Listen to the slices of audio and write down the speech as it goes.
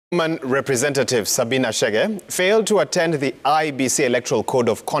Woman Representative Sabina Chege failed to attend the IEBC Electoral Code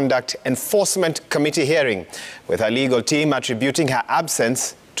of Conduct Enforcement Committee hearing, with her legal team attributing her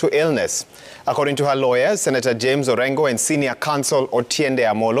absence to illness. According to her lawyers, Senator James Orengo and Senior Counsel Otiende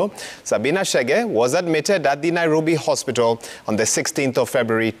Amollo, Sabina Chege was admitted at the Nairobi hospital on the 16th of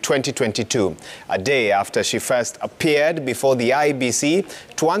February 2022, a day after she first appeared before the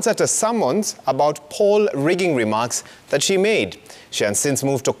IEBC to answer to summons about poll rigging remarks that she made. She has since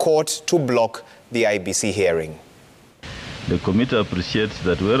moved to court to block the IEBC hearing. The committee appreciates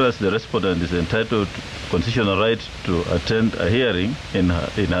that whereas the respondent is entitled to constitutional right to attend a hearing in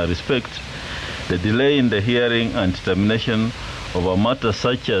her respect, the delay in the hearing and determination of a matter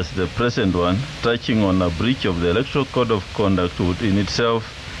such as the present one, touching on a breach of the Electoral Code of Conduct, would in itself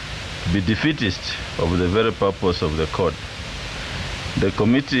be defeatist of the very purpose of the code. The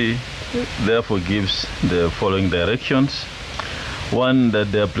committee therefore gives the following directions. 1,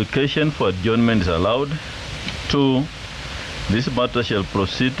 that the application for adjournment is allowed. 2, this matter shall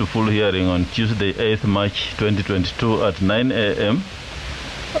proceed to full hearing on Tuesday, 8th March 2022 at 9 a.m.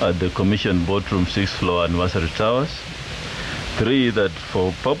 at the Commission Boardroom 6th floor Anniversary Towers. 3, that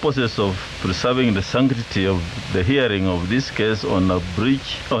for purposes of preserving the sanctity of the hearing of this case on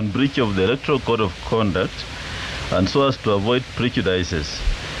breach of the Electoral Code of Conduct, and so as to avoid prejudices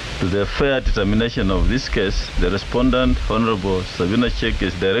to the fair determination of this case, the respondent, Honorable Sabina Chege,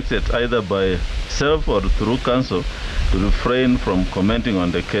 is directed either by self or through counsel to refrain from commenting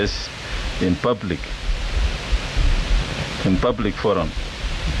on the case in public forum.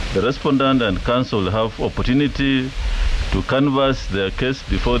 The respondent and counsel have opportunity to canvass their case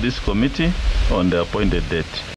before this committee on the appointed date.